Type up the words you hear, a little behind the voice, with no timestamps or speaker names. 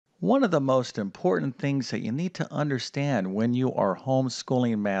One of the most important things that you need to understand when you are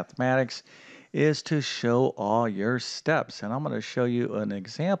homeschooling mathematics is to show all your steps. And I'm going to show you an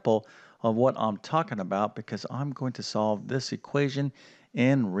example of what I'm talking about because I'm going to solve this equation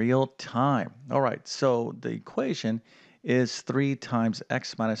in real time. All right, so the equation is 3 times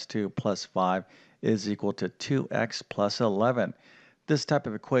x minus 2 plus 5 is equal to 2x plus 11. This type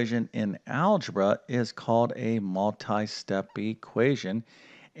of equation in algebra is called a multi-step equation.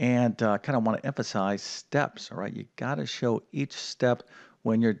 And kind of want to emphasize steps, all right? You got to show each step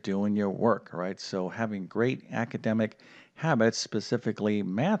when you're doing your work, all right? So having great academic habits, specifically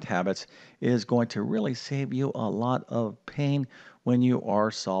math habits, is going to really save you a lot of pain when you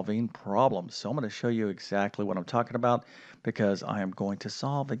are solving problems. So I'm going to show you exactly what I'm talking about because I am going to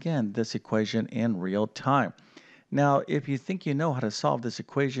solve, again, this equation in real time. Now, if you think you know how to solve this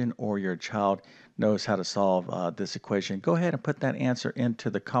equation or your child knows how to solve this equation, go ahead and put that answer into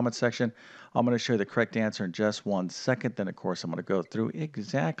the comment section. I'm going to show you the correct answer in just 1 second. Then, of course, I'm going to go through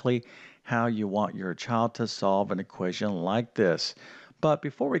exactly how you want your child to solve an equation like this. But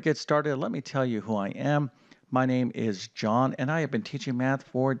before we get started, let me tell you who I am. My name is John, and I have been teaching math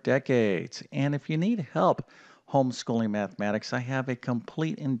for decades. And if you need help homeschooling mathematics, I have a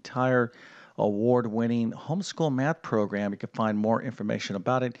complete, entire award-winning homeschool math program. You can find more information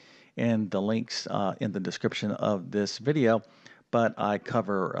about it in the links in the description of this video. But I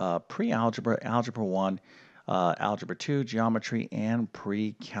cover pre-algebra, algebra 1, algebra 2, geometry, and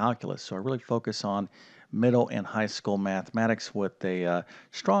pre-calculus. So I really focus on middle and high school mathematics with a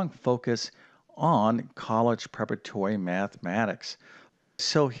strong focus on college preparatory mathematics.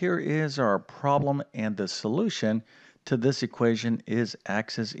 So here is our problem, and the solution to this equation is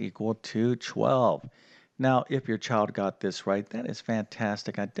x is equal to 12. Now, if your child got this right, that is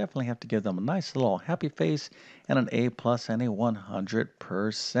fantastic. I definitely have to give them a nice little happy face and an A plus and a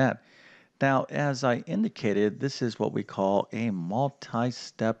 100%. Now, as I indicated, this is what we call a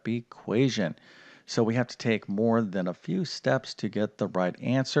multi-step equation. So we have to take more than a few steps to get the right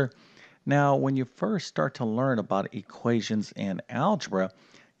answer. Now, when you first start to learn about equations in algebra,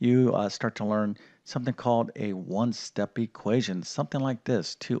 you start to learn something called a one-step equation, something like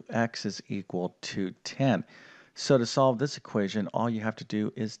this: 2x is equal to 10. So to solve this equation, all you have to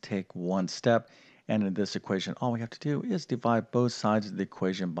do is take one step. And in this equation, all we have to do is divide both sides of the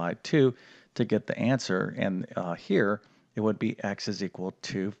equation by 2 to get the answer. And here, it would be x is equal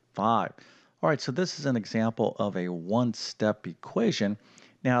to 5. All right, so this is an example of a one-step equation.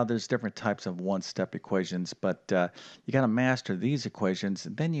 Now, there's different types of one-step equations, but you got to master these equations.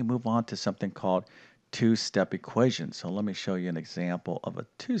 Then you move on to something called two-step equations. So let me show you an example of a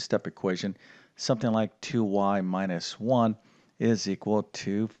two-step equation. Something like 2y minus 1 is equal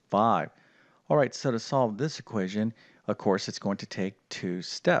to 5. All right, so to solve this equation, of course, it's going to take two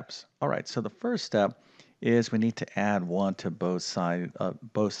steps. All right, so the first step is we need to add 1 to both sides of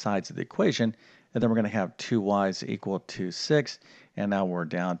the equation, and then we're going to have 2y is equal to 6, and now we're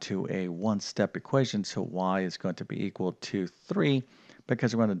down to a one-step equation, so y is going to be equal to 3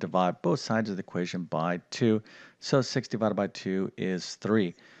 because we're going to divide both sides of the equation by 2. So 6 divided by 2 is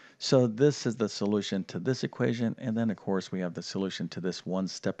 3. So this is the solution to this equation, and then of course we have the solution to this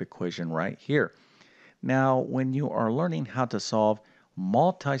one-step equation right here. Now, when you are learning how to solve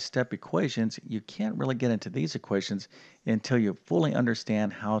multi-step equations, you can't really get into these equations until you fully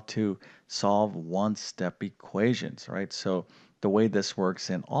understand how to solve one-step equations, right? So the way this works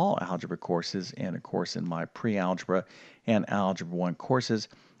in all algebra courses, and of course in my pre-algebra and algebra 1 courses,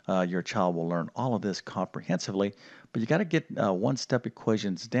 your child will learn all of this comprehensively, but you got to get one-step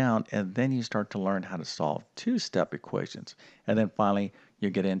equations down, and then you start to learn how to solve two-step equations. And then finally, you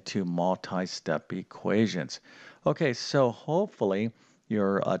get into multi-step equations. Okay, so hopefully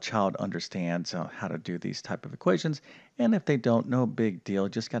your child understands how to do these type of equations, and if they don't, no big deal.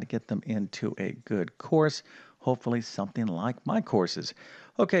 Just got to get them into a good course, hopefully something like my courses.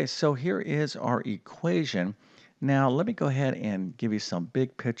 Okay, so here is our equation. Now, let me go ahead and give you some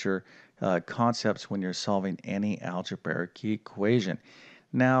big picture concepts when you're solving any algebraic equation.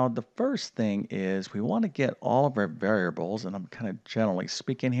 Now, the first thing is we want to get all of our variables, and I'm kind of generally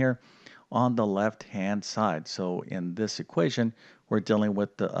speaking here, on the left-hand side. So in this equation, we're dealing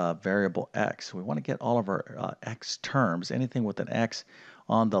with the variable x. We want to get all of our x terms, anything with an x,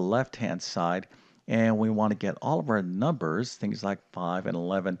 on the left-hand side. And we want to get all of our numbers, things like 5 and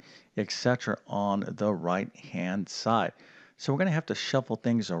 11, etc., on the right-hand side. So we're going to have to shuffle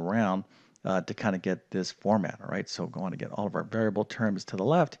things around to kind of get this format, all right? So we're going to get all of our variable terms to the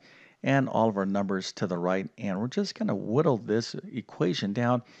left and all of our numbers to the right. And we're just going to whittle this equation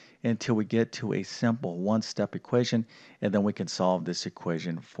down until we get to a simple one-step equation, and then we can solve this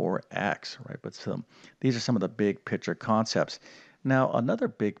equation for x, right? But these are some of the big picture concepts. Now, another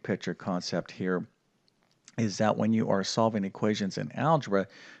big picture concept here is that when you are solving equations in algebra,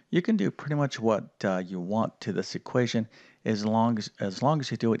 you can do pretty much what you want to this equation as long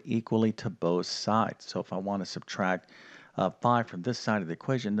as you do it equally to both sides. So if I want to subtract 5 from this side of the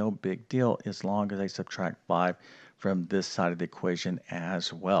equation, no big deal, as long as I subtract 5 from this side of the equation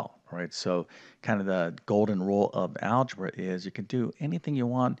as well, right? So kind of the golden rule of algebra is you can do anything you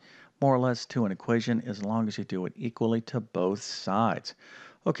want more or less to an equation as long as you do it equally to both sides.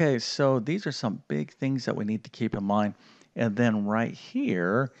 Okay, so these are some big things that we need to keep in mind. And then right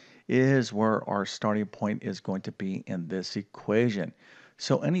here is where our starting point is going to be in this equation.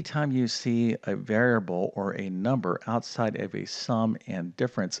 So anytime you see a variable or a number outside of a sum and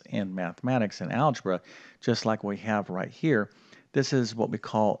difference in mathematics and algebra, just like we have right here, this is what we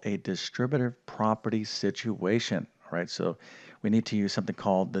call a distributive property situation, right? So we need to use something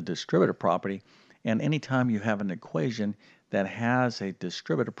called the distributive property. And anytime you have an equation that has a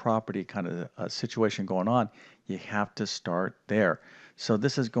distributive property kind of a situation going on, you have to start there. So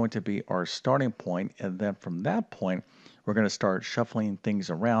this is going to be our starting point, and then from that point, we're going to start shuffling things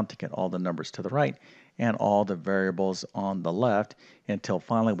around to get all the numbers to the right and all the variables on the left until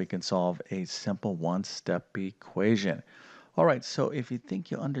finally we can solve a simple one-step equation. All right, so if you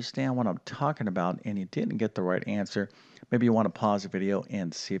think you understand what I'm talking about and you didn't get the right answer, maybe you want to pause the video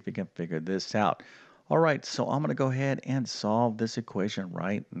and see if you can figure this out. All right, so I'm going to go ahead and solve this equation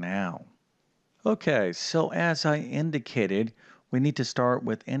right now. Okay, so as I indicated, we need to start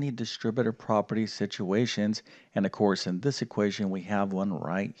with any distributive property situations, and of course in this equation we have one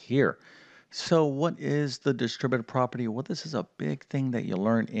right here. So what is the distributive property? Well, this is a big thing that you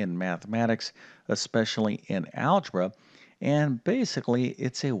learn in mathematics, especially in algebra, and basically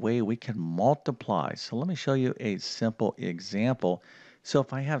it's a way we can multiply. So let me show you a simple example. So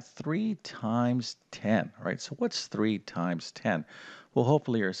if I have 3 times 10, right? So what's 3 times 10? Well,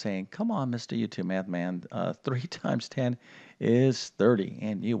 hopefully you're saying, come on, Mr. YouTube Math Man, 3 times 10 is 30,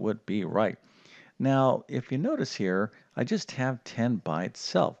 and you would be right. Now, if you notice here, I just have 10 by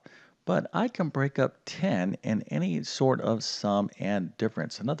itself, but I can break up 10 in any sort of sum and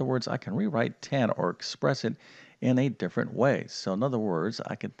difference. In other words, I can rewrite 10 or express it in a different way. So in other words,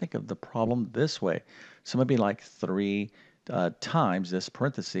 I can think of the problem this way. So maybe like 3 times this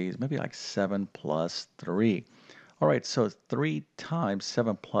parentheses, maybe like 7 plus 3. All right, so 3 times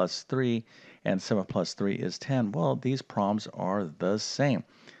 7 plus 3, and 7 plus 3 is 10. Well, these problems are the same.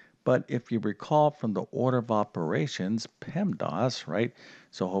 But if you recall from the order of operations, PEMDAS, right?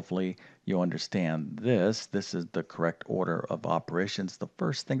 So hopefully you understand this. This is the correct order of operations. The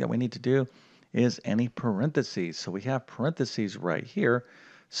first thing that we need to do is any parentheses. So we have parentheses right here.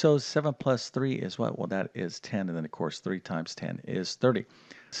 So 7 plus 3 is what? Well, that is 10. And then, of course, 3 times 10 is 30.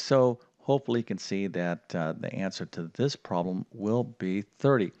 So hopefully you can see that the answer to this problem will be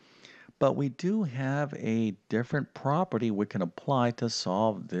 30. But we do have a different property we can apply to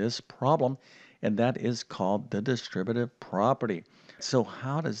solve this problem, and that is called the distributive property. So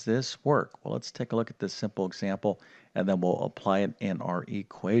how does this work? Well, let's take a look at this simple example, and then we'll apply it in our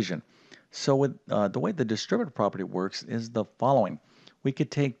equation. So with the way the distributive property works is the following. We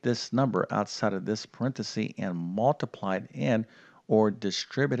could take this number outside of this parenthesis and multiply it in or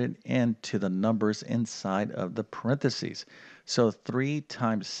distribute it into the numbers inside of the parentheses. So 3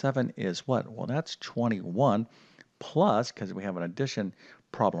 times 7 is what? Well, that's 21 plus, because we have an addition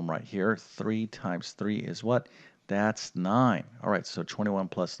problem right here, 3 times 3 is what? That's 9. All right, so 21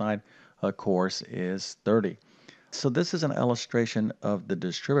 plus 9, of course, is 30. So this is an illustration of the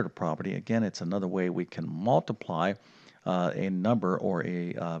distributive property. Again, it's another way we can multiply a number or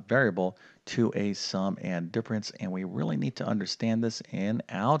a variable to a sum and difference, and we really need to understand this in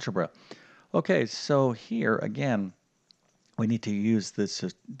algebra. Okay, so here again, we need to use this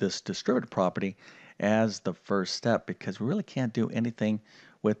distributive property as the first step because we really can't do anything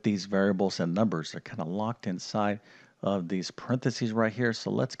with these variables and numbers. They're kind of locked inside of these parentheses right here.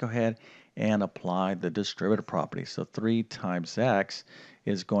 So let's go ahead and apply the distributive property. So 3 times x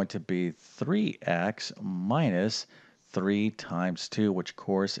is going to be 3x minus 3 times 2, which of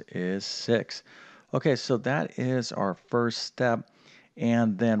course is 6. Okay, so that is our first step.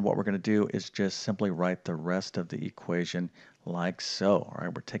 And then what we're going to do is just simply write the rest of the equation like so. All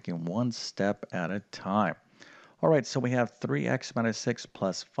right, we're taking one step at a time. All right, so we have 3x minus 6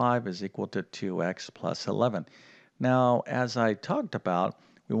 plus 5 is equal to 2x plus 11. Now, as I talked about,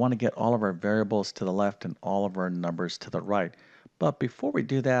 we want to get all of our variables to the left and all of our numbers to the right. But before we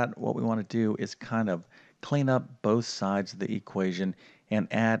do that, what we want to do is kind of clean up both sides of the equation and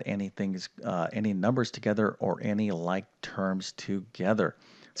add any numbers together or any like terms together.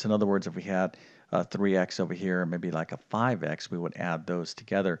 So in other words, if we had 3x over here, maybe like a 5x, we would add those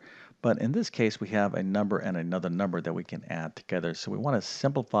together. But in this case, we have a number and another number that we can add together. So we want to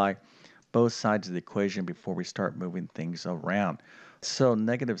simplify both sides of the equation before we start moving things around. So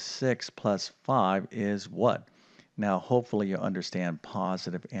negative 6 plus 5 is what? Now, hopefully you understand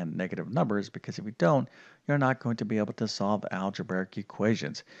positive and negative numbers, because if you don't, you're not going to be able to solve algebraic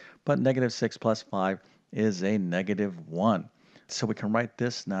equations. But negative 6 plus 5 is a negative 1. So we can write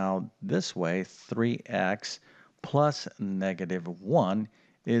this now this way: 3x plus negative 1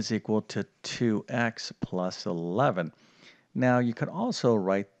 is equal to 2x plus 11. Now, you could also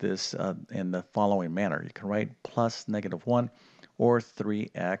write this in the following manner. You can write plus negative 1 or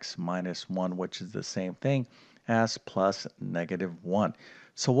 3x minus 1, which is the same thing as plus negative 1.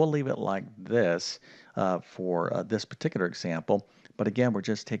 So we'll leave it like this for this particular example. But again, we're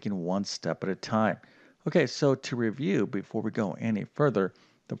just taking one step at a time. Okay, so to review, before we go any further,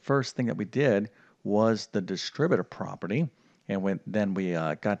 the first thing that we did was the distributive property. And then we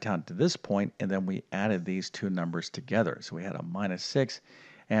got down to this point, and then we added these two numbers together. So we had a minus 6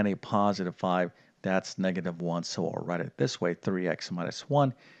 and a positive 5. That's negative 1. So I'll write it this way: 3x minus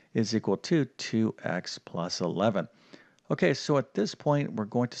 1 is equal to 2x plus 11. Okay, so at this point, we're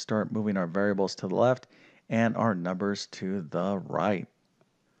going to start moving our variables to the left and our numbers to the right.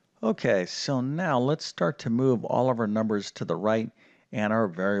 Okay, so now let's start to move all of our numbers to the right and our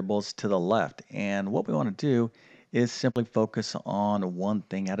variables to the left. And what we want to do is simply focus on one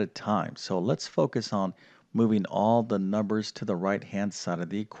thing at a time. So let's focus on moving all the numbers to the right-hand side of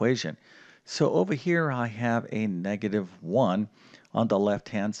the equation. So over here, I have a negative 1 on the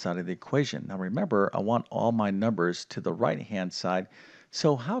left-hand side of the equation. Now remember, I want all my numbers to the right-hand side.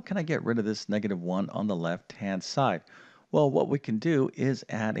 So how can I get rid of this negative 1 on the left-hand side? Well, what we can do is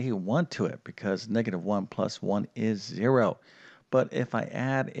add a 1 to it, because negative 1 plus 1 is 0. But if I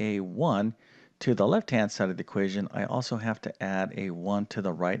add a 1 to the left-hand side of the equation, I also have to add a 1 to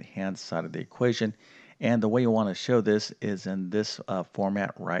the right-hand side of the equation. And the way you want to show this is in this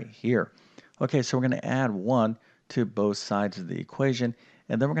format right here. Okay, so we're going to add 1 to both sides of the equation,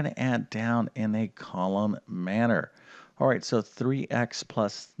 and then we're going to add down in a column manner. All right, so 3x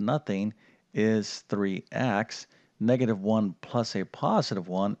plus nothing is 3x. Negative 1 plus a positive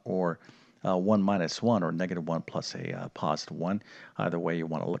 1, or 1 minus 1, or negative 1 plus a positive 1, either way you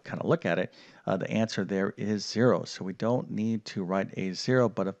want to kind of look at it, the answer there is 0. So we don't need to write a 0,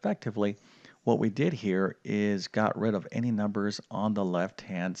 but effectively what we did here is got rid of any numbers on the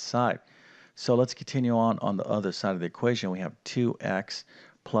left-hand side. So let's continue on the other side of the equation. We have 2x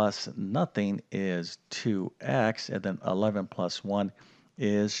plus nothing is 2x, and then 11 plus 1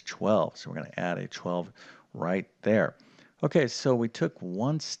 is 12. So we're going to add a 12 right there. Okay, so we took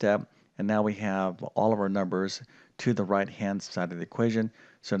one step, and now we have all of our numbers to the right-hand side of the equation.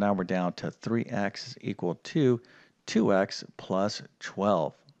 So now we're down to 3x is equal to 2x plus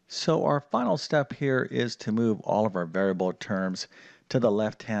 12. So our final step here is to move all of our variable terms to the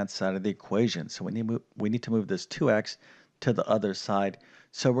left-hand side of the equation. So we need to move this 2x to the other side.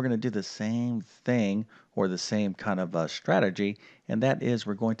 So we're going to do the same thing, or the same kind of strategy, and that is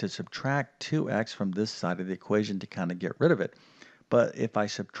we're going to subtract 2x from this side of the equation to kind of get rid of it. But if I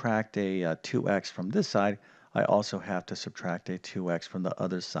subtract a 2x from this side, I also have to subtract a 2x from the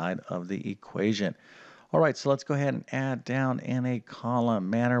other side of the equation. All right, so let's go ahead and add down in a column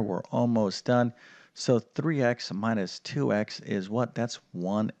manner. We're almost done. So 3x minus 2x is what? That's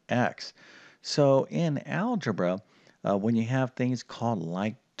 1x. So in algebra, when you have things called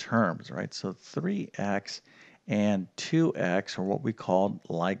like terms, right? So 3x and 2x are what we call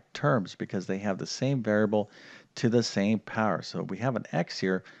like terms, because they have the same variable to the same power. So we have an x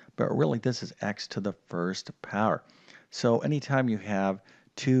here, but really this is x to the first power. So anytime you have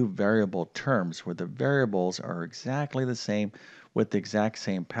two variable terms where the variables are exactly the same with the exact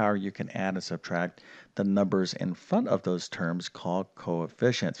same power, you can add and subtract the numbers in front of those terms called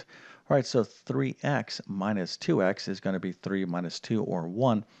coefficients. All right, so 3x minus 2x is going to be 3 minus 2, or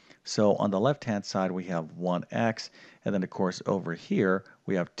 1. So on the left-hand side, we have 1x, and then, of course, over here,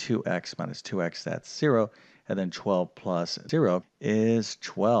 we have 2x minus 2x, that's 0, and then 12 plus 0 is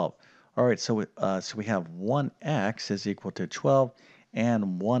 12. All right, so we have 1x is equal to 12,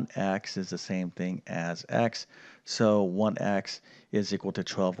 and 1x is the same thing as x. So 1x is equal to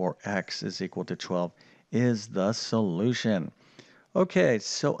 12, or x is equal to 12, is the solution. Okay,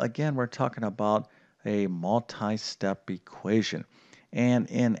 so again, we're talking about a multi-step equation. And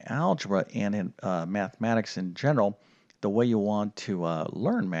in algebra and in mathematics in general, the way you want to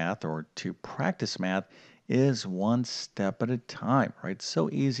learn math or to practice math is one step at a time, right? It's so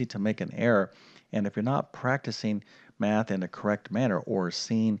easy to make an error. And if you're not practicing math in the correct manner or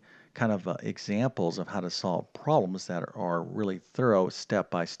seeing kind of examples of how to solve problems that are really thorough step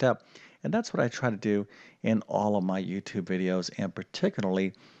by step, and that's what I try to do in all of my YouTube videos and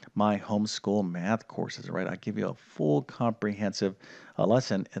particularly my homeschool math courses, right? I give you a full comprehensive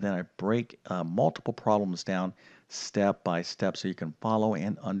lesson and then I break multiple problems down step by step so you can follow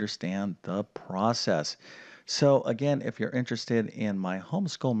and understand the process. So, again, if you're interested in my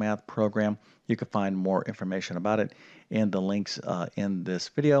homeschool math program, you can find more information about it in the links in this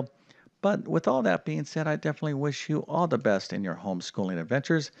video. But with all that being said, I definitely wish you all the best in your homeschooling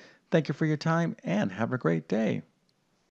adventures. Thank you for your time and have a great day.